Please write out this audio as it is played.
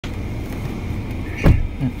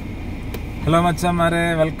Hello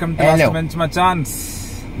machamare, welcome to Last Bench Machans.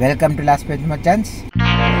 Welcome to Last Bench Machans.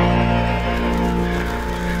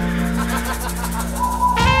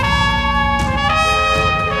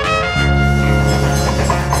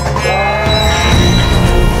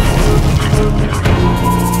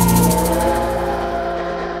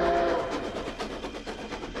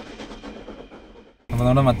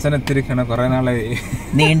 നമ്മുടെ മച്ചൻ എത്തിയിരിക്കണം കുറെ നാളായി.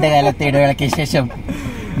 നീണ്ട കാലത്തെ ഇടവേളയ്ക്ക് ശേഷം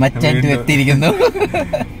മച്ചൻ എത്തിയിരിക്കുന്നു.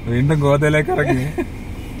 വീണ്ടും ഗോതയിലേക്ക് ഇറങ്ങി.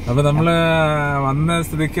 അപ്പൊ നമ്മള് വന്ന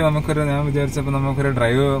സ്ഥിതിക്ക് ഞാൻ വിചാരിച്ചപ്പോ നമുക്കൊരു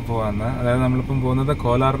ഡ്രൈവ് പോവാന്ന്. അതായത് നമ്മളിപ്പം പോകുന്നത്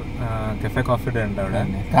കോലാർ കഫേ കോഫി ഡേ ഉണ്ട് അവിടെ.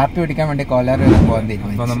 കാപ്പി കുടിക്കാൻ വേണ്ടി കോലാർ പോകാൻ.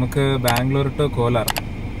 അപ്പൊ നമുക്ക് Bangalore to Kolar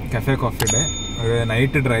cafe coffee day ഒരു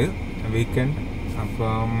നൈറ്റ് ഡ്രൈവ് വീക്കെൻഡ്.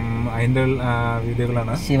 അപ്പം അതിന്റെ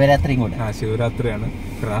വീഡിയോകളാണ്. ശിവരാത്രിയും കൂടെ. ശിവരാത്രിയാണ്.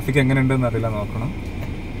 ട്രാഫിക് എങ്ങനെയുണ്ടെന്ന് അറിയില്ല, നോക്കണം.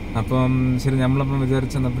 അപ്പം ശരി, നമ്മളപ്പം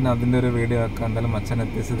വിചാരിച്ചെന്നാ പിന്നെ അതിന്റെ ഒരു വീഡിയോ ആക്കാം. എന്തായാലും മച്ചൻ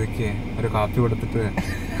എത്തിയ സ്ഥിതിക്ക് ഒരു കാപ്പി കൊടുത്തിട്ട്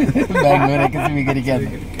ബാംഗ്ലൂരേക്ക് സ്വീകരിക്കാൻ.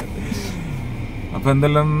 അപ്പൊ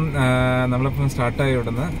എന്തെല്ലാം നമ്മളിപ്പം സ്റ്റാർട്ടായി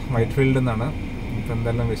ഇവിടുന്ന് വൈറ്റ് ഫീൽഡിൽ നിന്നാണ്. ഇപ്പൊ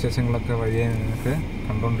എന്തെല്ലാം വിശേഷങ്ങളൊക്കെ വഴിയെ നിങ്ങൾക്ക്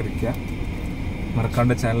കണ്ടോണ്ടിരിക്കുക.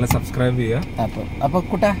 മറക്കാണ്ട് ചാനൽ സബ്സ്ക്രൈബ് ചെയ്യുക. അപ്പൊ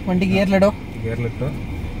കുട്ടാ വണ്ടി ഗിയറിലിട്ടോ.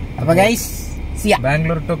 അപ്പൊ guys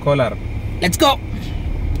Bangalore to Kolar, let's go.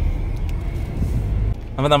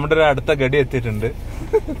 അപ്പൊ നമ്മുടെ ഒരു അടുത്ത ഗഡി എത്തിയിട്ടുണ്ട്.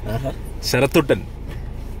 ശരത്തുട്ടൻ.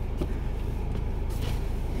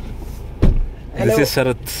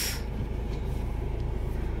 ಶರತ್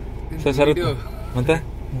ಶರತ್ ಮತ್ತೆ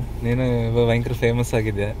ನೀನು ಭಯಂಕರ ಫೇಮಸ್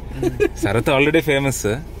ಆಗಿದ್ಯಾ. ಶರತ್ ಆಲ್ರೆಡಿ ಫೇಮಸ್,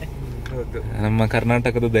 ನಮ್ಮ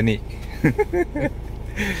ಕರ್ನಾಟಕದ ದನಿ.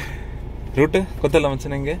 ರೂಟ್ ಗೊತ್ತಲ್ಲ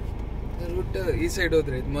ಮಚ್ಚ ನಂಗೆ? ರೂಟ್ ಈ ಸೈಡ್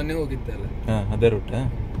ಹೋದ್ರೆ ಮೊನ್ನೆ ಹೋಗಿದ್ದಲ್ಲ, ಅದೇ ರೂಟ್.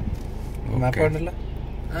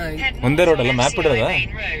 ಒಂದೇ ರೋಡ್ ಅಲ್ಲ, ಮ್ಯಾಪ್ ಇಡೋದ?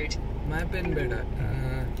 ಮ್ಯಾಪ್ ಏನ್ ಬೇಡ,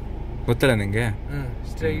 ಗೊತ್ತಲ್ಲ ನಿಂಗೆ?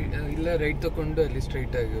 ಸ್ಟ್ರೈಟ್ ಇಲ್ಲ, ರೈಟ್ ತಕೊಂಡು ಅಲ್ಲಿ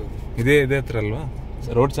ಸ್ಟ್ರೈಟ್ ಆಗಿ ಹೋಗಿ. ಇದೇ ಹತ್ರ ಅಲ್ವಾ?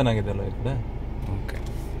 ರೋಡ್ ಚೆನ್ನಾಗಿದೆ ಅಲ್ವಾ ಈ ಕಡೆ? ഓക്കെ.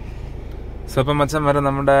 ಸ್ವಲ್ಪ മച്ചന്മാരെ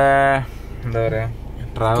നമ്മുടെ എന്താ പറയാ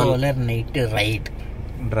ട്രാവൽ നൈറ്റ് റൈഡ്.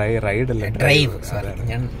 റൈഡ് അല്ല, ഡ്രൈവ്.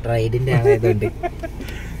 ഞാൻ റൈഡിന്റെ ആയതുകൊണ്ട്.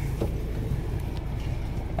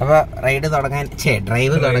 അപ്പൊ റൈഡ് തുടങ്ങാൻ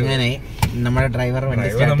ഡ്രൈവ് തുടങ്ങാനായി നമ്മുടെ ഡ്രൈവർ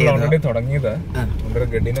വണ്ടി ഓൾറെഡി തുടങ്ങിയതാ.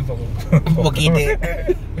 ഗഡിനെ പൊക്കിയിട്ട്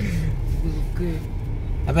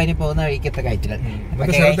അപ്പൊ ഇനി പോകുന്ന വഴിക്കത്തെ കാഴ്ചകൾ.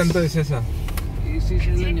 എന്താ വിശേഷം?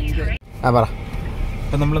 പറ.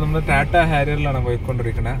 അപ്പൊ നമ്മുടെ ടാറ്റ ഹാരിയറിലാണ്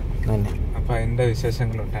പോയിക്കൊണ്ടിരിക്കണേ. അപ്പൊ അതിന്റെ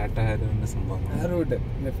വിശേഷങ്ങളും ടാറ്റ ഹാരിയറിന്റെ സംഭവം.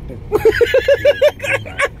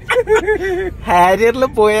 ഹാരിയറിൽ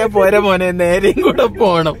പോയാ പോരാ മോനെ, നേരെയും കൂടെ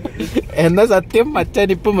പോണം എന്ന സത്യം മച്ചാൻ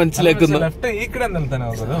ഇപ്പൊ മനസ്സിലാക്കുന്നു.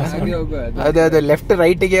 അതെ അതെ, ಲೆಫ್ಟ್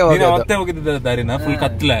ರೈಟ್ಗೆ ಹೋಗಿದ್ದ ಫುಲ್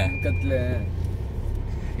ಕತ್ಲೆ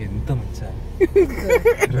ಎಂತ ಮಚ್ಚ.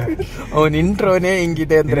 ಅವನ್ ಇಂಟ್ರೋನೇ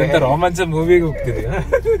ಹಿಂಗಿದೆ ಅಂದ್ರೆ ರೋಮಾಂಚ ಮೂವಿಗೆ ಹೋಗ್ತಿದ್ಯಾ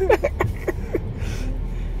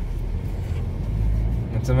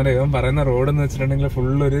മച്ചന്മാരെ? ഇവൻ പറയുന്ന റോഡ് എന്ന് വെച്ചിട്ടുണ്ടെങ്കിൽ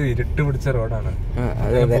ഫുൾ ഒരു ഇരുട്ട് പിടിച്ച റോഡാണ്.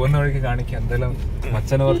 പോകുന്ന വഴിക്ക് കാണിക്കാം. എന്തായാലും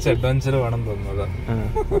മച്ചന് കുറച്ച് അഡ്വഞ്ചർ വേണം തോന്നുന്നത്.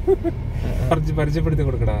 പരിചയപ്പെടുത്തി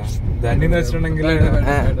കൊടുക്കടാ. ധനിന്ന് വെച്ചിട്ടുണ്ടെങ്കിൽ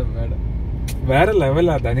വേറെ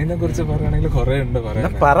ലെവലാ. ധനിനെ കുറിച്ച് പറയുകയാണെങ്കിൽ കുറെ ഉണ്ട്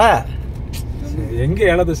പറയാൻ. ಹೆಂಗೆ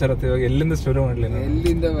ಹೇಳೋದು ಶರತ್? ಇವಾಗ ಎಲ್ಲಿಂದ ಶುರು ಮಾಡ್ಲಿ?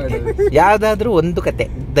 ಯಾವ್ದಾದ್ರು ಒಂದು ಕತೆ,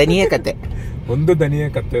 ದನಿಯ ಕತೆ. ಒಂದು ದನಿಯ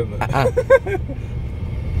ಕತೆ.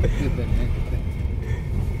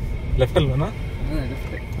 ಲೆಫ್ಟ್ ಅಲ್ವನಾ?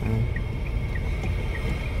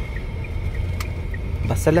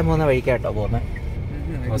 ബസ്സെല്ലാം പോകുന്ന വഴിക്കാട്ടോ പോകുന്ന.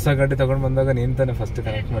 ಹೊಸ ಗಾಡಿ ತಗೊಂಡ್ ಬಂದಾಗ ನೀನ್ ತಾನೆ ಫಸ್ಟ್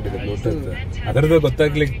ಕನೆಕ್ಟ್ ಮಾಡಿದ್ದೆ ಬ್ಲೂಟೂತ್. ಅದರದ್ದು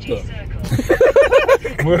ಗೊತ್ತಾಗ್ಲಿತ್ತು.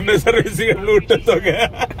 3ನೇ ಸರ್ವಿಸಿಗೆ ಬ್ಲೂಟೂತ್ ಹೋಗ.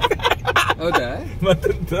 ಹೌದಾ?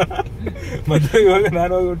 ಮತ್ತೆ ಇವಾಗ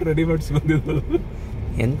ನಾನು ಹೋಗ್ಬಿಟ್ಟು ರೆಡಿ ಮಾಡಿಸಿ ಬಂದಿದ್ದು.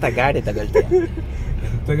 ಎಂತ ಗಾಡಿ ತಗೊಳ್ತೀಯ?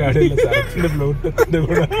 ಎಂತ ಗಾಡಿ ಇಲ್ಲ, ಬ್ಲೂಟೂತ್.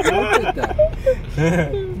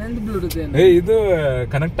 ಇದು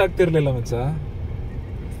ಕನೆಕ್ಟ್ ಆಗ್ತಿರ್ಲಿಲ್ಲ ಮಚ್ಚ.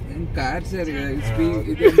 ಕಾರ್ ಸರಿ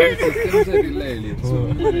ಇಲ್ಲ ಹೇಳಿ.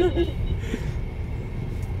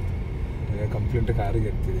 ಕಂಪ್ಲೀಟ್ ಕಾರಿಗೆ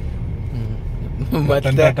ಇರ್ತೀವಿ.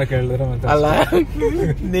 അല്ല,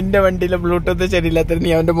 നിന്റെ വണ്ടിയിലെ ബ്ലൂടൂത്ത് ശരിയില്ലാത്ത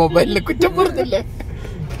നീ അവന്റെ മൊബൈലിൽ കുറ്റം പറഞ്ഞില്ലേ?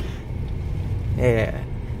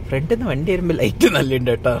 ഫ്രണ്ടിൽ നിന്ന് വണ്ടി വരുമ്പോ ലൈറ്റ് നല്ല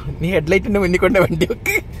ഉണ്ട് കേട്ടോ. നീ ഹെഡ്ലൈറ്റിന്റെ മുന്നിൽ കൊണ്ട് വണ്ടി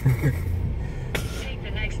വെക്ക്.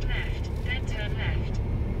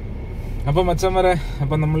 അപ്പൊ മച്ചന്മാരെ,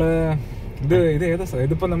 അപ്പൊ നമ്മള് ഇത് ഏതാ?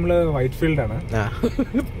 ഇതിപ്പോ നമ്മള് വൈറ്റ് ഫീൽഡ് ആണ്.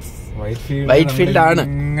 വൈറ്റ് ഫീൽഡ് ആണ്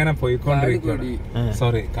ഇങ്ങനെ പോയിക്കൊണ്ടിരിക്കുകയാണ്.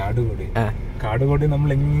 സോറി, കാടുകൂടി. കാടുകൂടി നമ്മൾ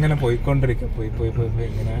ഇങ്ങനെ പോയിക്കൊണ്ടിരിക്കുക. പോയി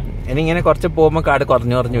ഇങ്ങനെ ഇങ്ങനെ കുറച്ച് പോകുമ്പോ കാട്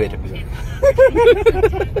കുറഞ്ഞു കുറഞ്ഞു വരും.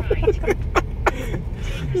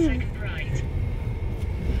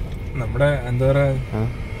 നമ്മുടെ എന്താ പറയാ,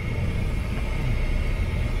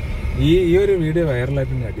 ഈ ഒരു വീഡിയോ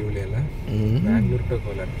വൈറലായിട്ട് അടിപൊളിയല്ല? ബാംഗ്ലൂർ ടു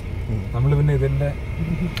കോലാർ. നമ്മള് പിന്നെ ഇതിന്റെ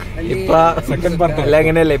ഇപ്പൊ സെക്കൻഡ് പാർട്ട് അല്ല,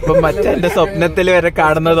 അങ്ങനെയല്ല. ഇപ്പൊ മച്ചാന്റെ സ്വപ്നത്തിൽ വരെ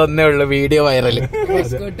കാണുന്നത് ഒന്നേ ഉള്ളു, വീഡിയോ വൈറല്.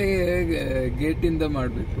 ಗೇಟ್ ಇಂದ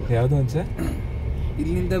ಮಾಡ್ಬೇಕು. ಯಾವ್ದು ಅಂಚೆ?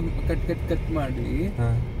 ಇಲ್ಲಿಂದ ಕಟ್ ಮಾಡಿ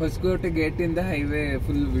ಹೊಸಕೋಟೆ ಗೇಟ್ ಇಂದ ಹೈವೇ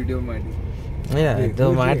ಫುಲ್ ವಿಡಿಯೋ ಮಾಡಿ. ಇದು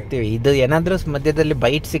ಮಾಡ್ತೀವಿ. ಇದು ಏನಾದ್ರೂ ಮಧ್ಯದಲ್ಲಿ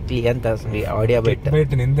ಬೈಟ್ ಸಿಕ್ಲಿ ಅಂತ ಆಡಿಯೋ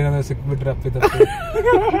ಬೈಟ್ ನಿಂದ ಸಿಕ್ಬಿಟ್ರೆ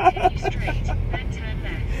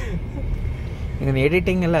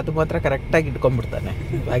ಎಡಿಟಿಂಗ್ ಎಲ್ಲ ಅದು ಮಾತ್ರ ಕರೆಕ್ಟ್ ಆಗಿ ಇಟ್ಕೊಂಡ್ಬಿಡ್ತಾನೆ.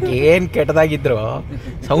 ಬಾಕಿ ಏನ್ ಕೆಟ್ಟದಾಗಿದ್ರು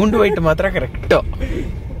ಸೌಂಡ್ ಬೈಟ್ ಮಾತ್ರ ಕರೆಕ್ಟ್.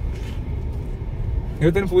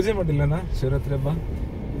 ಇವತ್ತೇನು ಪೂಜೆ ಮಾಡಿಲ್ಲನಾ ಶಿವರಾತ್ರಿ ಹಬ್ಬ?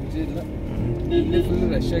 ಪೂಜೆ ಇಲ್ಲ, ಇಲ್ಲಿ ಫುಲ್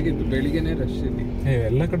ರಶ್ ಆಗಿತ್ತು. ಬೆಳಿಗ್ಗೆನೆ ರಶ್ ಇದೆ.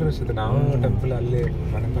 ಎಲ್ಲ ಕಡೆ ರಶ್ ಇದೆ. ನಾವು ಟೆಂಪಲ್ ಅಲ್ಲಿ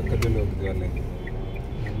ಮನೆ ಪಕ್ಕದಲ್ಲಿ ಹೋಗಿದ್ವಿ. ಅಲ್ಲಿ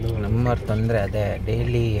ನಮ್ಮವ್ರ ತೊಂದರೆ ಅದೇ,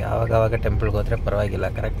 ಡೈಲಿ ಆವಾಗವಾಗ ಟೆಂಪಲ್ಗೆ ಹೋದ್ರೆ ಪರವಾಗಿಲ್ಲ,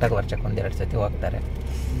 ಕರೆಕ್ಟಾಗಿ ವರ್ಷಕ್ಕೆ 1-2 ಸತಿ ಹೋಗ್ತಾರೆ.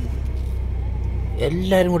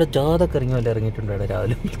 എല്ലാരും കൂടെ ജാഥക്ക് ഇറങ്ങിയിട്ടുണ്ട്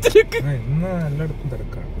രാവിലെ. എല്ലായിടത്തും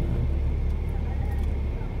തിരക്കാണ്.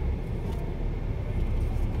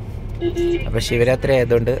 അപ്പൊ ശിവരാത്രി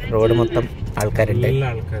ആയതുകൊണ്ട് റോഡ് മൊത്തം ആൾക്കാരുണ്ട്. എല്ലാ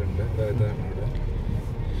ആൾക്കാരുണ്ട്.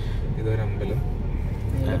 ഇതൊരു അമ്പലം.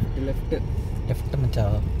 ലെഫ്റ്റ് മച്ചാ.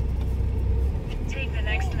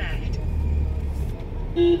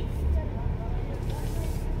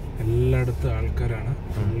 എല്ലായിടത്തും ആൾക്കാരാണ്.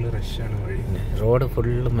 ഫുള്ള് റഷാണ് വഴി. റോഡ്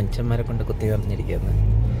ഫുള്ള് മനുഷ്യന്മാരെ കൊണ്ട് കുത്തി നിറഞ്ഞിരിക്കുന്നത്.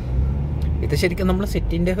 ഇത് ശരിക്കും നമ്മളെ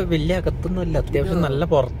സിറ്റിന്റെ വലിയ അകത്തൊന്നുമില്ല, അത്യാവശ്യം നല്ല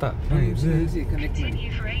പുറത്താ.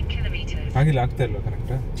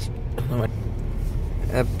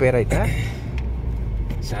 പേരായിട്ടാ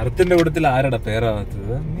ശരത്തിന്റെ കൂട്ടത്തിൽ ആരുടെ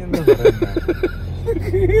പേരാവാത്തത്?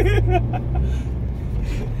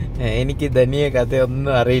 എനിക്ക് ധനിയ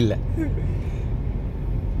കഥയൊന്നും അറിയില്ല.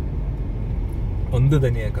 ഒന്ന്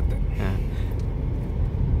തനിയ കഥ,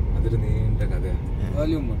 അതൊരു നീണ്ട കഥയാണ്.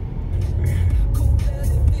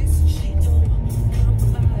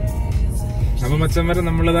 അപ്പൊ മച്ചന്മാരെ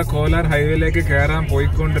നമ്മളിതാ കോലാർ ഹൈവേയിലേക്ക് കയറാൻ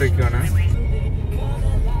പോയിക്കൊണ്ടിരിക്കുകയാണ്.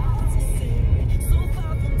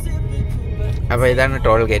 അപ്പൊ ഇതാണ്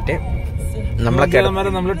ടോൾ ഗേറ്റ്.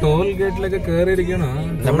 നമ്മള് ടോൾ ഗേറ്റിലേക്ക് കയറിയിരിക്കണോ?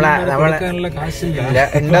 നമ്മളെ കാശില്ല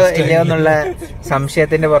ഉണ്ടോ ഇല്ലയോ എന്നുള്ള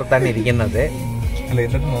സംശയത്തിന്റെ പുറത്താണ് ഇരിക്കുന്നത്.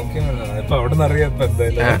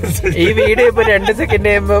 ഈ വീഡിയോ ഇപ്പൊ 2 സെക്കൻഡ്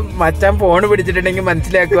കഴിയുമ്പോ മച്ചാൻ ഫോൺ പിടിച്ചിട്ടുണ്ടെങ്കിൽ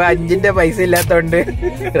മനസ്സിലാക്കുക 5 പൈസ ഇല്ലാത്തോണ്ട്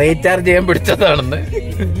റീചാർജ് ചെയ്യാൻ പിടിച്ചതാണെന്ന്.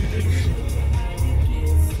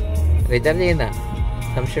 റീചാർജ് ചെയ്യുന്ന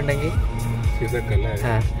സംശയം ഉണ്ടെങ്കിൽ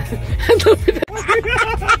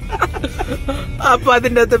അപ്പൊ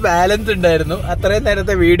അതിന്റെ അകത്ത് ബാലൻസ് ഉണ്ടായിരുന്നു. അത്രയും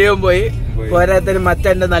നേരത്തെ വീഡിയോയും പോയി, പോരാത്തിന്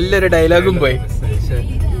മച്ചാന്റെ നല്ലൊരു ഡയലോഗും പോയി.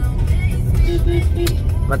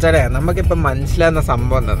 മച്ചാനെ, നമുക്കിപ്പം മനസ്സിലാവുന്ന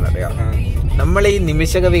സംഭവം എന്താണെന്നറിയാം, നമ്മൾ ഈ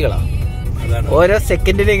നിമിഷകവികളാണ്. ഓരോ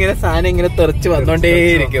സെക്കൻഡിലും ഇങ്ങനെ സാധനം ഇങ്ങനെ തെറിച്ച്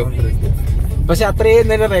വന്നോണ്ടേയിരിക്കും. പക്ഷെ അത്രയും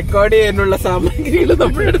നേരം റെക്കോർഡ് ചെയ്യാനുള്ള സാമഗ്രികൾ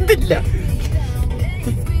നമ്മളെടുത്തില്ല.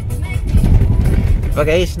 ഇപ്പൊ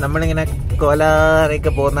ഗൈസ്, നമ്മളിങ്ങനെ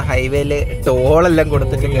കോലാറേക്ക് പോകുന്ന ഹൈവേയില് ടോളെല്ലാം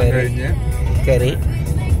കൊടുത്തിട്ട് കയറി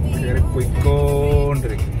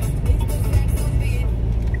പോയിക്കൊണ്ടിരിക്കും.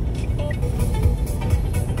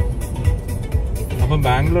 അപ്പൊ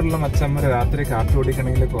ബാംഗ്ലൂരിലെ മച്ചന്മാര് രാത്രി കാപ്പി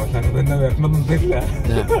ഓടിക്കണമെങ്കിൽ കോലാർ തന്നെ വരണമെന്നില്ല.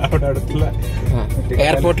 അവിടെ അടുത്തുള്ള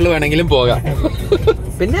എയർപോർട്ടിൽ വേണമെങ്കിലും പോകാം.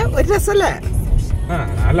 പിന്നെ ഒരു രസമല്ലേ?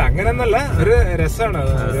 അല്ല, അങ്ങനെയൊന്നല്ല, ഒരു രസമാണ്.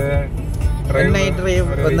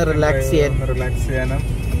 ഒന്ന് റിലാക്സ് ചെയ്യാനും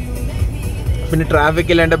പിന്നെ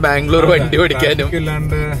ട്രാഫിക് ഇല്ലാണ്ട് ബാംഗ്ലൂർ വണ്ടി ഓടിക്കാനും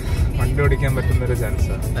വണ്ടി ഓടിക്കാൻ പറ്റുന്ന ഒരു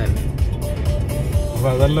ചാൻസാണ്. അപ്പൊ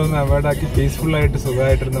അതെല്ലാം ഒന്ന് അവോയ്ഡ് ആക്കി പീസ്ഫുൾ ആയിട്ട്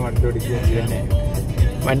സുഖമായിട്ടിരുന്ന് വണ്ടി ഓടിക്കുകയും ചെയ്യാൻ.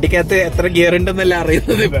 വണ്ടിക്കകത്ത് എത്ര ഗിയർ ഉണ്ടെന്നല്ല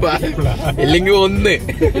അറിയുന്നത് ഇപ്പൊ. ഇല്ലെങ്കിൽ ഒന്ന്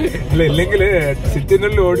അല്ല, ഇല്ലെങ്കിൽ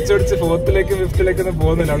സിറ്റിനുള്ളിൽ ഓടിച്ചോടിച്ച് 4th-ലേക്കും 5th-ലേക്കൊന്നും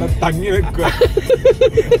പോകുന്നില്ല, അവിടെ തങ്ങി വെക്കുക.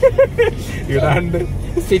 ഇടാണ്ട്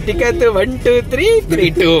സിറ്റിക്കകത്ത് 1 2 3 3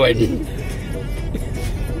 2 1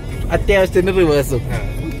 അത്യാവശ്യത്തിന് റിവേഴ്സും.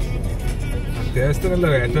 അത്യാവശ്യത്തിനല്ല,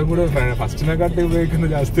 ഏറ്റവും കൂടുതൽ ഫസ്റ്റിനെക്കാട്ടി ഉപയോഗിക്കുന്ന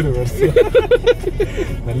ജാസ്തി റിവേഴ്സ്.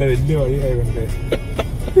 നല്ല വലിയ വഴിയായതുകൊണ്ട്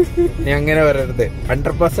നീ അങ്ങനെ പറയരുത്.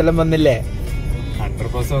 100% എല്ലാം വന്നില്ലേ?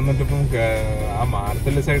 100% വന്നിട്ട് ഇപ്പം ആ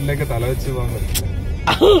മാർത്തന്റെ സൈഡിലേക്ക് തല വെച്ച് പോകാൻ പറ്റില്ല.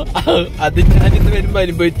 അത് ഞാനിന്ന് വരുമ്പോ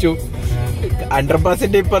അനുഭവിച്ചു.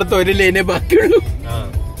 100% ഇപ്പുറത്ത് ഒരു ലൈനേ ബാക്കിയുള്ളൂ.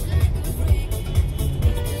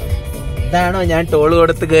 ഇതാണോ ഞാൻ ടോൾ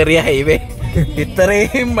കൊടുത്ത് കയറിയ ഹൈവേ?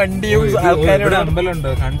 ഇത്രയും വണ്ടിയും ആൾക്കാരും. അമ്പലമുണ്ട്,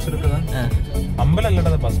 കാണിച്ചെടുത്തത്.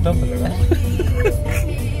 അമ്പലല്ലടാ, ബസ് സ്റ്റോപ്പ് അല്ലടാ.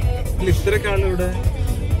 ഇത്രയൊക്കെ ആളിവിടെ.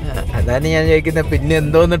 അതാണ് ഞാൻ ചോദിക്കുന്നത്. പിന്നെ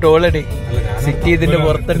എന്തോന്ന് ടോളടി സിറ്റി ഇതിന്റെ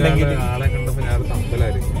പുറത്തുണ്ടെങ്കിൽ. ആളെ കണ്ടപ്പോ ഞാൻ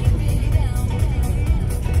അമ്പലമായിരിക്കും.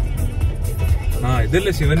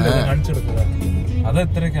 ഇതല്ലേ ശിവന്റെ കാണിച്ചെടുത്തത്? അത്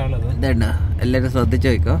എത്രയൊക്കെ ആളത്? ഇതണ്ട, എല്ലാരും ശ്രദ്ധിച്ചു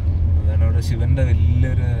നോക്കോ. അതാണ് അവിടെ ശിവന്റെ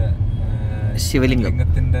വലിയൊരു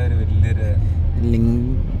ശിവലിംഗത്തിന്റെ ഒരു വലിയൊരു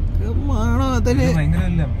ആണോ അതില്?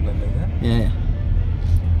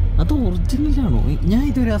 അത് ഒറിജിനലാണോ? ഞാൻ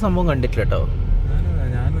ഇതുവരെ ആ സംഭവം കണ്ടിട്ടില്ല കേട്ടോ.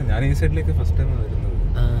 ഞാൻ ഈ സൈഡിലേക്ക് ഫസ്റ്റ് ടൈം വരുന്നത്.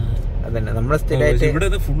 അതന്നെ നമ്മള് സ്ഥിരമായിട്ട്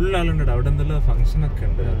ഇവിടെ ഫുൾ ആളുണ്ട്. അവിടെ എന്തെല്ലാം ഫംഗ്ഷൻ ഒക്കെ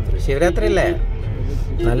ഉണ്ട്. ശിവരാത്രി അല്ലേ?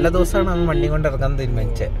 നല്ല ദിവസമാണ് നമ്മൾ വണ്ടി കൊണ്ട് ഇറങ്ങാൻ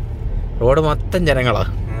തീരുമാനിച്ചേ. റോഡ് മൊത്തം ജനങ്ങളാ.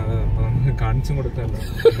 കാണിച്ചും കൊടുക്കാല്ലോ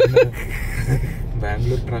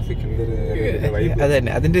ബാംഗ്ലൂർ ട്രാഫിക്.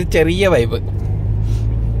 അതന്നെ, അതിന്റെ ഒരു ചെറിയ വൈബ്.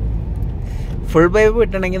 ഫുൾ വൈബ്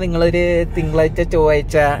കിട്ടണമെങ്കിൽ നിങ്ങളൊരു തിങ്കളാഴ്ച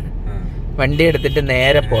ചൊവ്വാഴ്ച വണ്ടി എടുത്തിട്ട്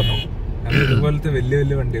നേരെ പോന്നു. അതുപോലത്തെ വലിയ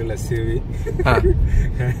വലിയ വണ്ടികൾ SUV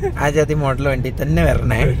ആ ജാതി മോഡൽ വണ്ടി തന്നെ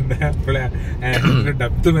വരണേ.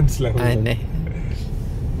 ഡെപ്ത് മനസ്സിലാവും. അതന്നെ,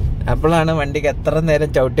 അപ്പോഴാണ് വണ്ടിക്ക് എത്ര നേരം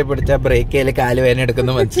ചവിട്ടി പിടിച്ചാ ബ്രേക്കിൽ കാല് വേന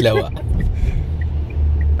എടുക്കുന്ന മനസ്സിലാവുക.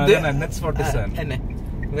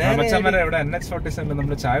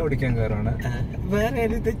 നമ്മള് ചായ കുടിക്കാൻ കയറാണ്.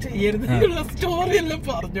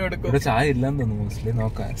 ഇവിടെ ചായ ഇല്ലാന്ന് തോന്നുന്നു മോസ്റ്റ്ലി.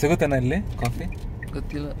 നോക്കാം. സുഖത്തന്നെ അല്ലേ കോഫി?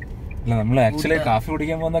 അല്ല, നമ്മള് ആക്ച്വലി കാഫി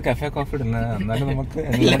കുടിക്കാൻ പോകുന്ന കഫേ കോഫി ഇടില്ല. എന്നാലും നമുക്ക്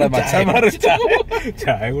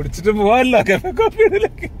ചായ കുടിച്ചിട്ട് പോവാല്ലോ കഫേ കോഫി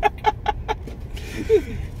ഇടലേക്ക്.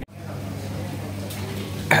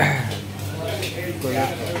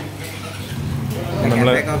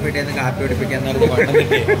 കാപ്പി കുടിപ്പിക്കാൻ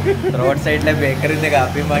റോഡ് സൈഡിലെ ബേക്കറിന്ന്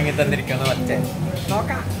കാപ്പിയും വാങ്ങി തന്നിരിക്കുന്ന വച്ചേ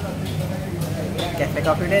നോക്കാം. കഫേ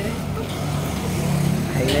കോഫിയുടെ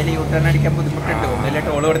ഹൈവേയിൽ യൂട്ടേൺ അടിക്കാൻ ബുദ്ധിമുട്ടുണ്ട്. ഒന്നില്ല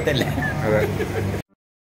ടോള് കൊടുത്തല്ലേ.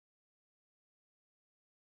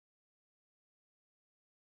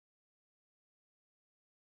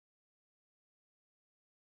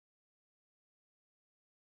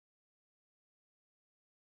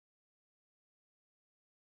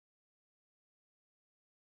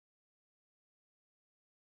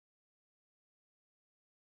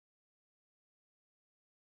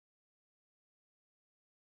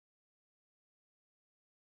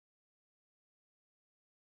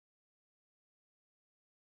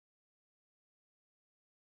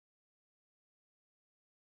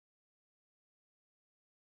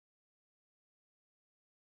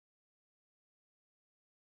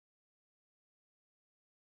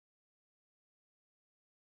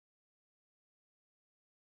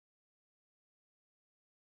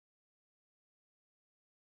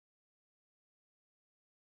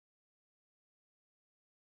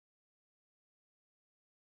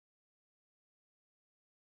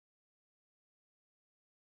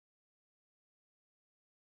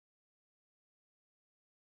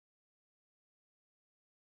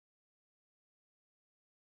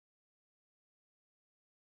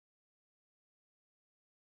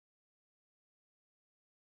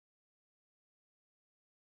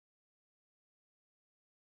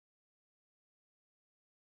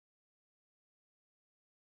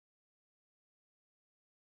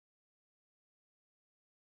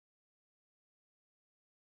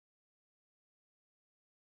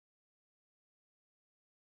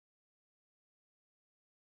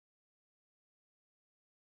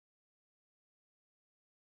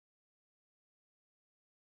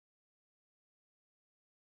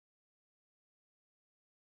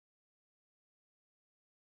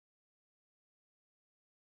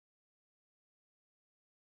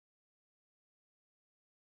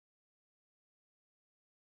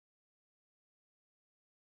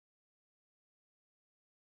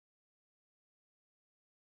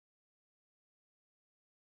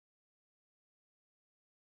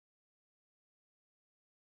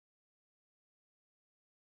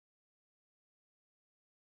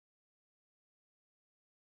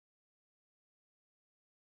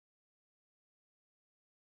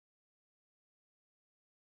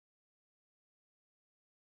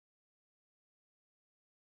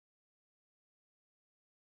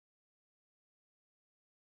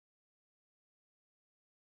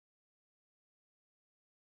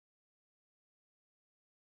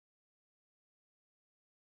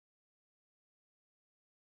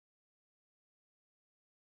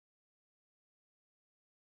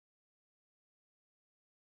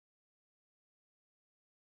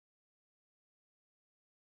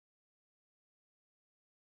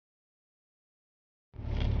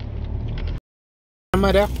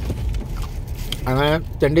 അങ്ങനെ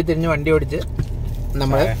തെണ്ടി തിരിഞ്ഞ് വണ്ടി ഓടിച്ച്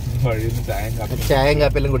നമ്മള് ചായയും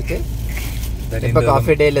കാപ്പിയെല്ലാം കുടിച്ച് ഇപ്പൊ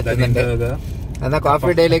കോഫി ഡേയിൽ എത്തുന്നുണ്ട്. എന്നാ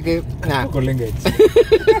കോഫി ഡേയിലേക്ക്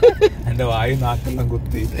എന്റെ വായു നാക്കെല്ലാം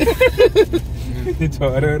കുത്തി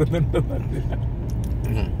ചോര വരുന്നുണ്ട്.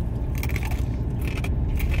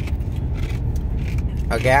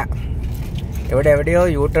 ഓക്കെ, എവിടെയോ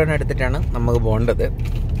യൂ ടേൺ എടുത്തിട്ടാണ് നമുക്ക് പോകേണ്ടത്.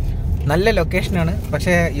 നല്ല ലൊക്കേഷനാണ്,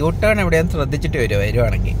 പക്ഷെ യൂ ടേൺ എവിടെയാന്ന് ശ്രദ്ധിച്ചിട്ട്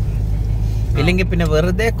വരുവാണെങ്കിൽ, ഇല്ലെങ്കിൽ പിന്നെ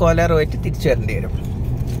വെറുതെ കോലാർ പോയിട്ട് തിരിച്ചു വരേണ്ടി വരും.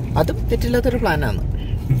 അതും തെറ്റില്ലാത്തൊരു പ്ലാനാണ്.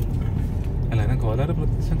 അങ്ങനെ കോലാർ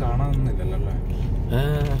പ്രത്യക്ഷം കാണാനൊന്നുമില്ലല്ലോ.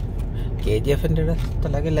 KGF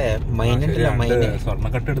സ്ഥലമല്ലേ മൈനുണ്ടല്ലോ, മൈന്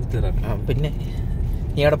സ്വർണ്ണക്കട്ട എടുത്ത് തരാം. പിന്നെ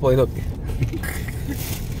നീ അവിടെ പോയതൊക്കെ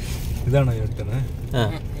ഇതാണോ എടുത്തത്?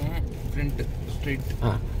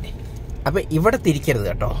 അപ്പൊ ഇവിടെ തിരിക്കരുത്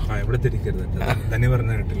കേട്ടോ. ഇവിടെ തിരിക്കരുത്. തന്നെ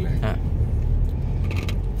പറഞ്ഞ കേട്ടില്ലേ,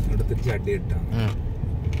 ഇവിടെ തിരിച്ച് അടി കിട്ടാം.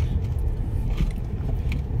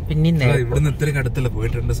 പിന്നെ ഇവിടുന്ന് ഇത്രയും അടുത്തല്ല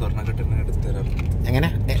പോയിട്ടുണ്ട്. സ്വർണ്ണക്കട്ട എടുത്ത് തരാം. എങ്ങനെ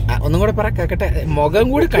ഒന്നും കൂടെ പറ കേക്കട്ടെ. മുഖം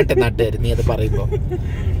കൂടി കണ്ടു നാട്ടുകാർ നീ അത് പറയുമ്പോ.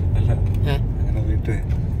 അങ്ങനെ വീട്ട്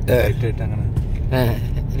അങ്ങനെ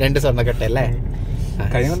 2 സ്വർണ്ണക്കട്ട അല്ലേ?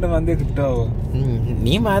 കൈ കൊണ്ട് മാന്തിയ കിട്ടാവോ?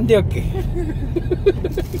 നീ മാന്തിയൊക്കെ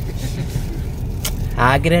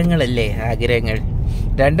ആഗ്രഹങ്ങളല്ലേ, ആഗ്രഹങ്ങൾ.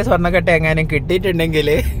 2 സ്വർണ്ണക്കട്ട എങ്ങാനും കിട്ടിയിട്ടുണ്ടെങ്കിൽ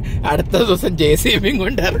അടുത്ത ദിവസം JCB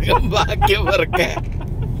കൊണ്ട് ഇറങ്ങാം. ബാക്കി പറക്കെ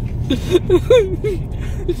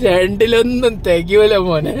 2ലൊന്നും തികയൂല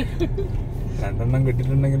മോനെ. 2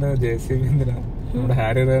 കിട്ടിയിട്ടുണ്ടെങ്കിൽ JCB എന്തിനാ? നമ്മുടെ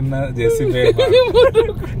ഹാരി തന്നെ JCB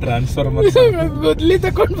ട്രാൻസ്ഫോർമർ.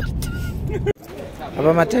 അപ്പൊ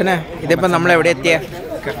മച്ചാനെ ഇതിപ്പോ നമ്മൾ എവിടെ എത്തിയ?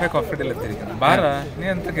 കഫേ കോഫി ഡേയിൽ എത്തിയിരിക്കണം. ബാറാ നീ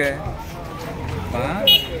എന്തൊക്കെ?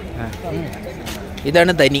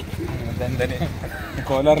 ഇതാണ് ധനി,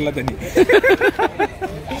 കോലാറിലെ ധനി.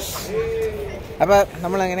 അപ്പൊ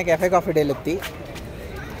നമ്മളങ്ങനെ കഫേ കോഫി ഡേയിൽ എത്തി.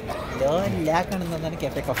 കാണുന്നതാണ്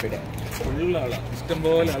കഫേ കോഫി ഡേ. ഫുൾ ആളാ,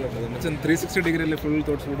 ഇഷ്ടംപോലെ ആളുണ്ട്. 360 ഡിഗ്രി അല്ലേ ഫുൾ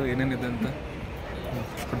തോട്ട്സ് ഫുഡ്. ഇതെന്താ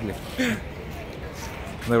ഫുഡില്ലേ?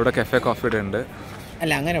 ഇവിടെ കഫേ കോഫി ഡേ ഉണ്ട്.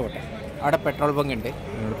 അല്ല അങ്ങനെ പോട്ടെ. അവിടെ പെട്രോൾ ബങ്ക് ഉണ്ട്.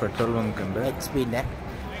 പെട്രോൾ ബങ്ക് ഉണ്ട്. HP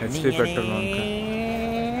petrol bunk.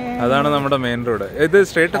 അതാണ് നമ്മുടെ മെയിൻ റോഡ്. ഇത്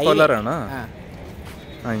സ്ട്രേറ്റ് കോലാറാണ്.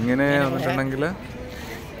 ഇങ്ങനെ വന്നിട്ടുണ്ടെങ്കിൽ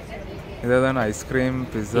ഇതേതാണ് ice cream,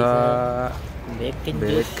 pizza,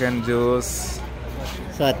 bacon juice,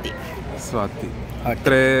 Swathi,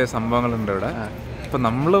 ഇത്രേ സംഭവങ്ങളുണ്ട് ഇവിടെ. അപ്പൊ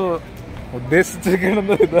നമ്മള്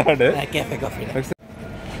ഉദ്ദേശിച്ചിരിക്കുന്നത് ഇതാണ്.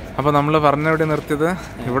 അപ്പൊ നമ്മള് പറഞ്ഞെവിടെ നിർത്തിയത്?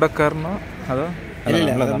 ഇവിടെ കയറണോ അതോ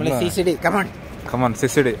കമോൺ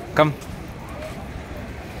CCD കം?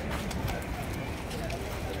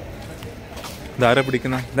 ഇതാരാ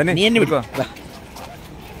പിടിക്കുന്ന?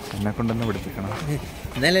 എന്നെ കൊണ്ടൊന്ന് പിടിപ്പിക്കണം.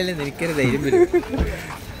 എന്നാലല്ലേ എനിക്കൊരു ധൈര്യം വരും.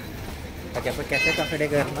 അപ്പൊ കഫേ കോഫിയുടെ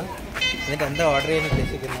കയറണം. എന്നിട്ട് എന്താ ഓർഡർ ചെയ്യാൻ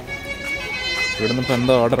ഉദ്ദേശിക്കുന്നത്? ഇവിടുന്ന് ഇപ്പൊ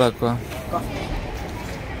എന്താ ഓർഡർ ആക്കുക?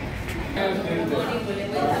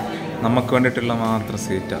 നമുക്ക് വേണ്ടിയിട്ടുള്ള മാത്രം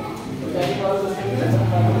സീറ്റാ.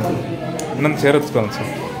 ಇನ್ನೊಂದು ಚೇರ್ ಹಚ್ಕೊಳ್ಳಿ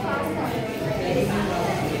ಸರ್.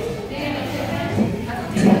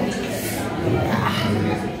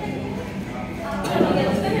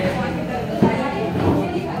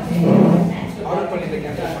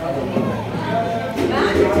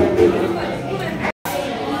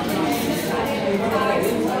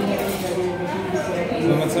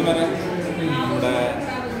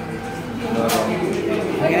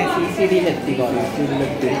 അങ്ങനെ CCD-ലെത്തി.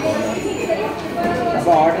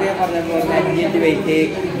 അപ്പോൾ ഓർഡർ ചെയ്യാൻ പറഞ്ഞപ്പോൾ 5 മിനിറ്റ് വെയിറ്റ്,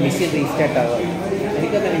 മെഷീൻ റീസ്റ്റാർട്ട് ആവുക.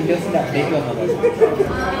 എനിക്കൊന്ന് വിൻഡോസിൻ്റെ അപ്ഡേറ്റ് വന്നത്.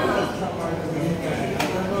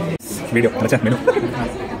 വീഡിയോ മെനു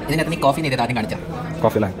ഇതിനകത്ത് നീ കോഫി ചെയ്തത് ആദ്യം കാണിച്ചാൽ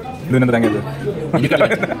കോഫി അല്ലേ? ഇതിനെന്താ തേങ്ങ?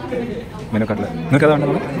 മെനു കാർഡിൽ നിങ്ങൾക്ക് അതാണ്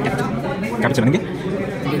കാണിച്ചിട്ടുണ്ടെങ്കിൽ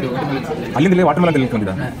അല്ലെങ്കിൽ വാട്ടർ മെലൻ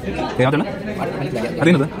തെളിയിക്കൊണ്ടിതാ ഏതാണ്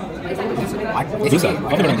അറിയുന്നത്?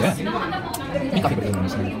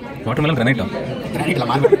 Water melon Granito?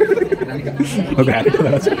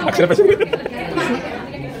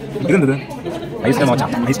 ഇതെന്തത്? Ice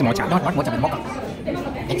മോച്ച.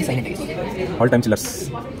 All time ചില്ലർസ്,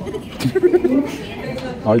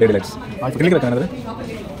 all day delights. Click വെക്കാനത്.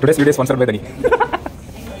 Today's video is sponsored by Dani.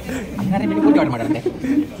 അങ്ങനെ മെനു കൂടി ഓർഡർ ಮಾಡಂತೆ.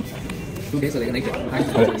 2 days അല്ലേ നൈറ്റ്.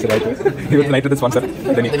 അതെ right. ഇത് നൈറ്റ് സ്പോൺസർ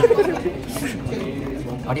Dani.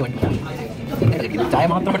 ആടി വണ്ടി. ചായ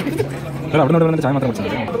മാത്രം എടുത്തു. അല്ല അവിടെ നിന്ന് ചായ മാത്രം കുടിച്ചാൽ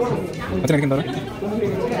മതി. അച്ഛൻ എനിക്ക് എന്താ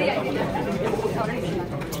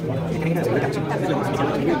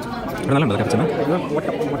ഇവിടെ നല്ല ഉണ്ടോ അച്ഛന്?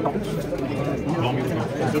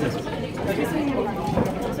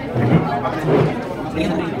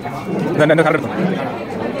 എൻ്റെ കാർഡ് എടുത്തു.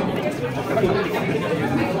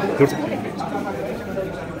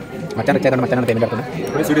 മച്ചാൻ വെച്ചാൽ മച്ചാനാണ് പേയ്മെന്റ് നടത്തുന്നത്.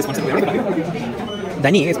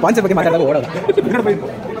 ധനി സ്പോൺസർ പറ്റി മാറ്റാതെ ഓടാ.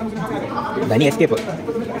 ധനി എസ്കേപ്പ്.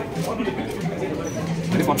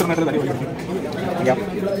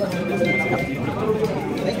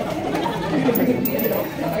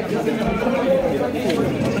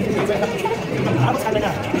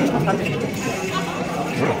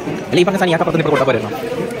 അല്ല ഈ പറഞ്ഞ സാധനം യാത്രപ്പത്തിന് ഇപ്പോൾ കൊടുത്താൽ പോരുന്നു.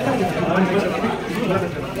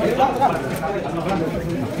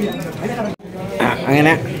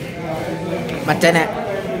 അങ്ങനെ മച്ചാനെ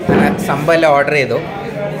സംഭവമെല്ലാം ഓർഡർ ചെയ്തു.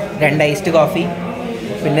 2 ഐസ്ഡ് കോഫി,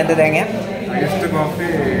 പിന്നെന്ത് തേങ്ങ? ഐസ്ഡ് കോഫി,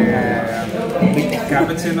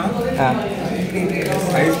 കാപ്പച്ചിനോ,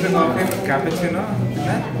 ഐസ്ഡ് കോഫി, കാപ്പച്ചിനോ,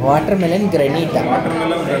 പിന്നെ വാട്ടർമെലൻ ഗ്രനീറ്റ.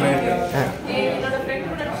 Watermelon granite.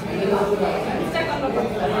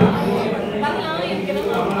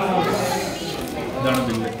 ഇതാണ്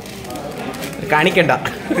ബില്ല്. കാണിക്കണ്ട.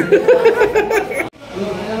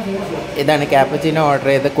 ഇതാണ് കാപ്പച്ചിനോ ഓർഡർ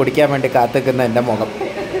ചെയ്ത് കുടിക്കാൻ വേണ്ടി കാത്തിക്കുന്ന എൻ്റെ മുഖം.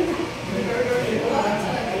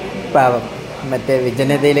 പാവം മറ്റേ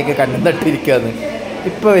വിജനതയിലേക്ക് കണ്ണു തട്ടിരിക്കുവാന്ന്.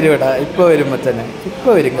 ഇപ്പൊ വരും ഇടാ, ഇപ്പൊ വരും മച്ചനെ, ഇപ്പൊ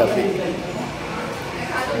വരും കാപ്പി.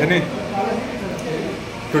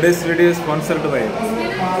 Today's video is sponsored by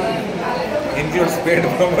includes paid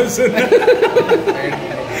promotion.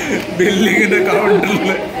 ബില്ലിങ്ങിന്റെ കൗണ്ടറിൽ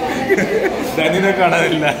ധനിനെ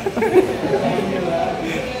കാണാനില്ല.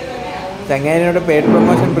 ചങ്ങായിനോട് പെയ്ഡ്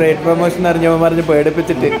പ്രൊമോഷൻ ബ്രേഡ് പ്രൊമോഷൻ അറിഞ്ഞവൻ പറഞ്ഞ്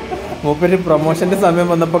പേടിപ്പിച്ചിട്ട് മൂപ്പര് പ്രൊമോഷന്റെ സമയം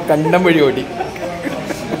വന്നപ്പോൾ കണ്ടം വഴി ഓടി.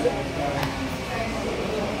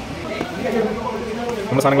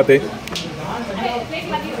 നമ്മുടെ സാധനങ്ങളെത്തി.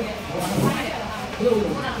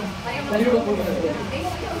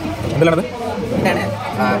 എന്തിലാണത്?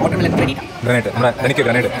 ഗ്രാനൈറ്റ്. നമ്മുടെ എനിക്ക്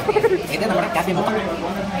ഗ്രാനൈറ്റ്.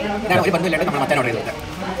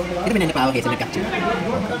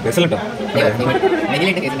 കേസിലുണ്ടോ?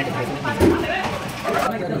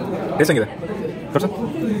 ടേസ്റ്റ് എങ്ങനെ? കുറച്ച്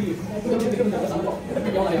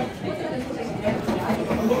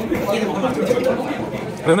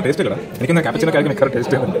അതൊന്നും ടേസ്റ്റ് ഇല്ലടാ. എനിക്കൊന്ന് കാപ്പച്ചിനൊക്കെ ആയിരിക്കും മിക്കവാറും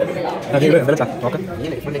ടേസ്റ്റ് ചെയ്യുന്നത്. എന്തായാലും നോക്കാം.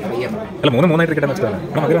 അല്ല 3 കിട്ടാൻ വെച്ചതാണ്.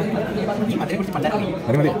 മതി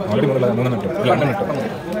മതി ഓൾറെഡി 3 ഇട്ടു. അല്ല 1 ഇട്ടു.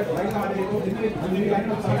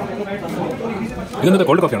 ഇതെന്താ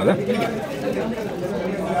കോൾഡ് കോഫിയാണോ? അതെ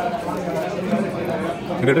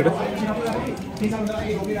ഇട്ട്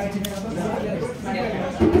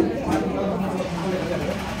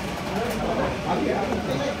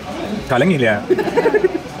കലങ്ങിയില്ല.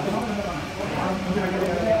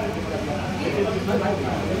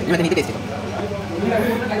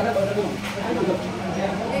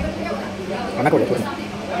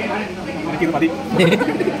 എനിക്കിത് മതി.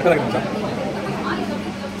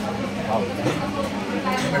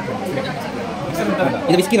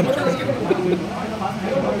 ഇത് വിസ്കി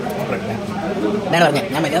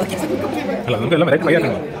അല്ല നമുക്ക് എല്ലാം ട്രൈ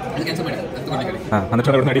ആക്കണം. എന്നിട്ട്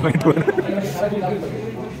അവിടെ അടി വാങ്ങിട്ട് പോകാൻ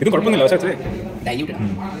ഇതും കുഴപ്പമൊന്നുമില്ല.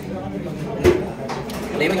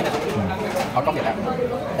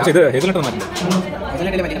 പക്ഷേ ഇത് ഹേസൽനട്ട് നന്നായില്ല.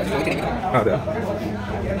 അതെ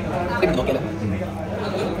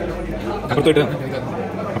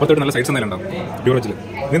അപ്പുറത്തോട്ട് നല്ല സൈഡ്സ് എന്തെങ്കിലും ഉണ്ടാവും ബ്യൂറോജിൽ.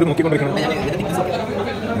 നീ ഇത് നോക്കിക്കൊണ്ടിരിക്കണം.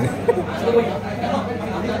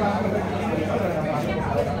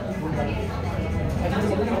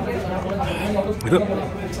 ഇത്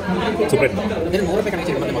സൂപ്പർ.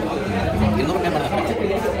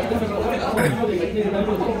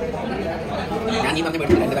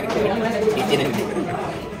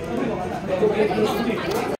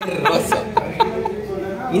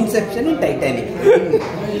 Inception Titanic.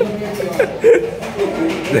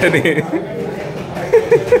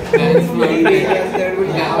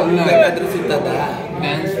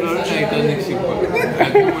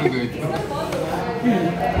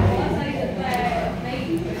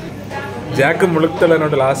 ಜಾಕ್ ಮುಳುಗ್ತಲ್ಲ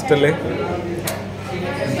ನೋಡಿ ಲಾಸ್ಟ್ ಅಲ್ಲಿ.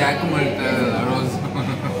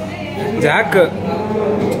 ಜಾಕ್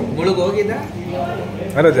ಮುಳುಗೋಗಿದ್ದ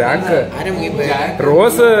ಅಲ್ಲ ಜಾಕ್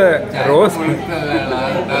ರೋಸ್ ರೋಸ್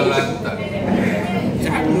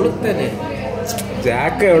മുളുത്താನೆ.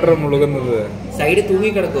 ജാക്ക് എവിടെ മുಳುകുന്നത്? സൈഡ് തൂങ്ങി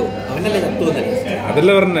കിടക്കോ? അവനല്ലേ തത്തുവന്നല്ലേ? അതല്ല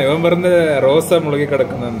പറഞ്ഞ ഇവൻ പറഞ്ഞ റോസ മുಳುകി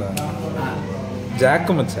കിടക്കുന്ന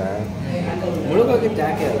ജാക്ക് മച്ച മുಳುകൊക്കെ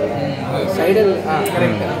ജാക്ക് സൈഡിൽ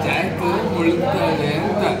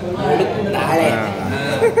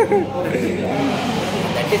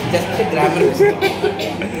ജസ്റ്റ് ഗ്രാമർ.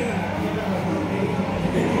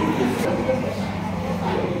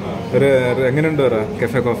 ഒരു എങ്ങനെയുണ്ട് പറ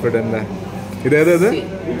കഫേ കോഫി ഡേന്റെ ഇതേത്?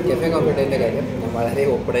 കഫേ കോഫി ഡേന്റെ കാര്യം ഞാൻ വളരെ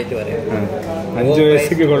ഓപ്പണായിട്ട് പറയാം. 5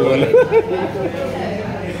 വയസ്സേക്ക് കൊള്ളുമല്ലോ.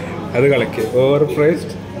 അത് കളക്ക്. Over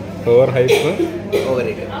priced, over hype,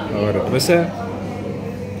 over. പക്ഷേ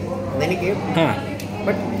എനിക്ക്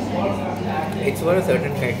but it's four A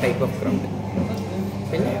certain type of crowd.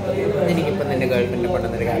 പിന്നെ എനിക്കിപ്പം എൻ്റെ ഗേൾഫ്രണ്ടിനെ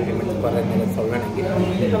കൊണ്ടുവന്നൊരു കാപ്പി കുറേ എന്തെങ്കിലും சொல்லണമെങ്കിൽ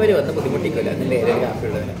അവർ വന്ന് ബുദ്ധിമുട്ടിക്കില്ല. അതിൻ്റെ ഏതൊരു കാപ്പി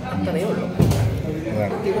ഉള്ളതിന് അത്രയേ ഉള്ളൂ.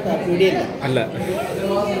 കാപ്പിയുടെയല്ല അല്ല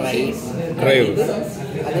റൈസ് ഡ്രൈവ്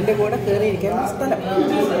അതിൻ്റെ കൂടെ കയറിയിരിക്കാൻ സ്ഥലം.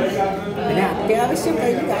 പിന്നെ അത്യാവശ്യം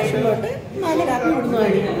കഴിഞ്ഞ് കാശുള്ളോട്ട് 4 കാപ്പി കൊടുന്നു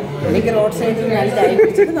വാങ്ങി എനിക്ക് റോഡ് സൈഡിൽ 4 ചായ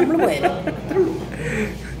കുടിച്ചിട്ട് നമ്മൾ പോയാലും.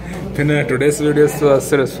 പിന്നെ ടുഡേസ് വീഡിയോസ്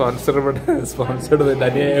സ്പോൺസർഡ്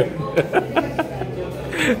ധനിയായ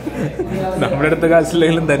നമ്മുടെ അടുത്ത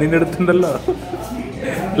കാശില്ലെങ്കിലും ധനിന്റെ അടുത്തുണ്ടല്ലോ.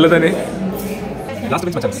 അല്ല ധനി ലാസ്റ്റ്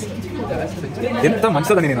ബെഞ്ച് മച്ചാൻസ്. ಎಂತ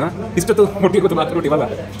ಮನ್ಸದ ನೀನು ಇಷ್ಟೊತ್ತು ಮುಟ್ಟಿ ಕೂತು ಮಾತಾಡಿ ಇವಾಗ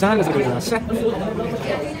ಚೆನ್ನಾಗಿ ಅಷ್ಟೇ.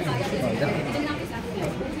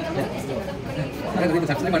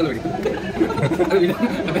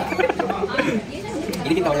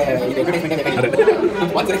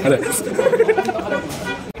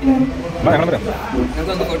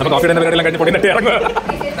 ಕಾಫಿ ಎಲ್ಲ കഴിഞ്ഞ് പൊടി നട്ടി ഇറങ്ങുക.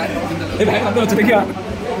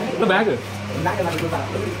 ബാഗ്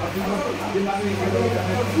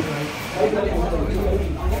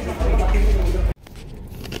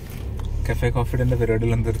കഫേ കോഫിയുടെ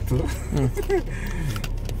പരിപാടിയെല്ലാം തീർത്തു.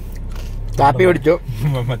 കാപ്പി കുടിച്ചു.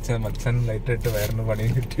 മച്ചൻ ലൈറ്റായിട്ട് വയറിന് പണി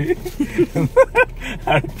കിട്ടി.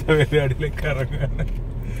 അടുത്ത പരിപാടിയിലേക്ക് ഇറങ്ങുകയാണ്.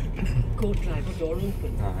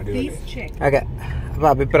 ഓക്കെ, അപ്പൊ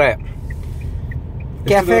അഭിപ്രായം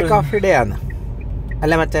കഫേ കോഫിയുടെ ആണ്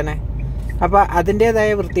അല്ല മച്ചാനെ. അപ്പൊ അതിൻ്റെതായ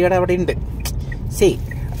വൃത്തികേട് അവിടെ ഉണ്ട്.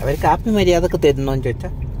 അവർ കാപ്പി മര്യാദക്ക് തരുന്നോന്ന്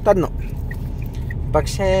ചോദിച്ചാൽ തന്നു.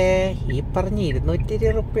 പക്ഷേ ഈ പറഞ്ഞ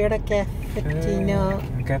 220 രൂപയുടെ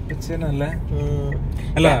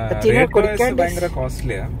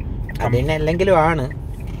അതിനല്ലെങ്കിലും ആണ്.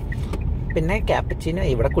 പിന്നെ ക്യാപ്പച്ചിനോ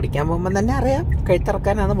ഇവിടെ കുടിക്കാൻ പോകുമ്പോൾ തന്നെ അറിയാം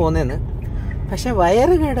കഴുത്തിറക്കാനാണ് പോകുന്നതെന്ന്. പക്ഷെ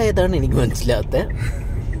വയറ് കേടായതാണ് എനിക്ക് മനസ്സിലാവാത്തത്.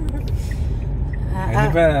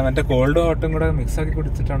 മറ്റേ കോൾഡ് ഹോട്ടും കൂടെ മിക്സ് ആക്കി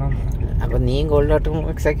കുടിച്ചിട്ടാണോ? അപ്പൊ നീയും കോൾഡ് ഹോട്ടും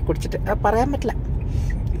മിക്സ് ആക്കി കുടിച്ചിട്ട് പറയാൻ പറ്റില്ല.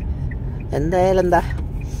 എന്തായാലും എന്താ,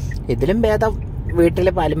 ഇതിലും ഭേദം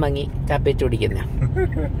വീട്ടില് പാലും വാങ്ങി കാപ്പി വെച്ച് കുടിക്കുന്ന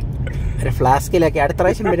ഒരു ഫ്ലാസ്കിലൊക്കെ. അടുത്ത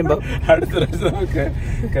പ്രാവശ്യം വരുമ്പോ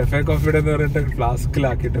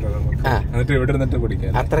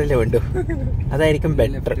അത്രയല്ലേ വേണ്ടു. അതായിരിക്കും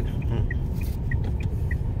ബെറ്റർ.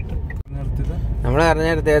 നമ്മൾ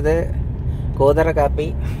പറഞ്ഞെടുത്തത് കൂതറ കാപ്പി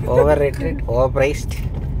ഓവർ റേറ്റഡ്, ഓവർ പ്രൈസ്ഡ്.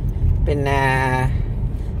 പിന്നെ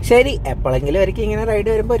ശരി, എപ്പോഴെങ്കിലും ഒരിക്കലും ഇങ്ങനെ റൈഡ്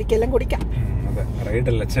വരുമ്പോ ഒരിക്കലും കുടിക്കാം.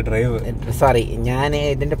 സോറി, ഞാൻ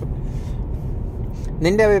ഇതിന്റെ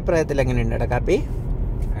നിന്റെ അഭിപ്രായത്തിൽ എങ്ങനെയുണ്ട് കാപ്പി?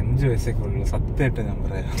 5 വയസ്സൊക്കെ സത്യമായിട്ട് ഞാൻ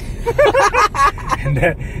പറയാം.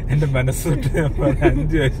 എന്റെ മനസ്സുകൊണ്ട്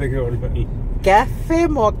 5 വയസ്സൊക്കെ ഉള്ളു. കാഫേ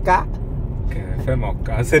മോക്ക. കാഫേ മോക്ക,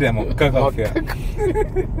 ശരിയാ, മൊക്ക കോഫിയാ.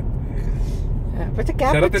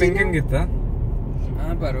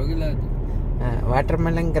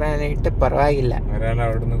 Watermelon granite പരವಾಗಿല്ല. ഒരാൾ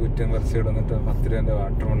അവിടുന്ന് കുറ്റം പറിച്ചു കിടന്നിട്ട് 10 രൂപ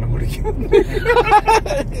വാട്ടർമെലൺ കുടിക്കും.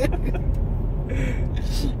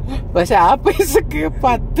 പക്ഷെ ആ പൈസക്ക്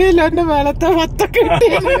 10 കിലോന്റെ മേലത്തെ 10 കിട്ടി.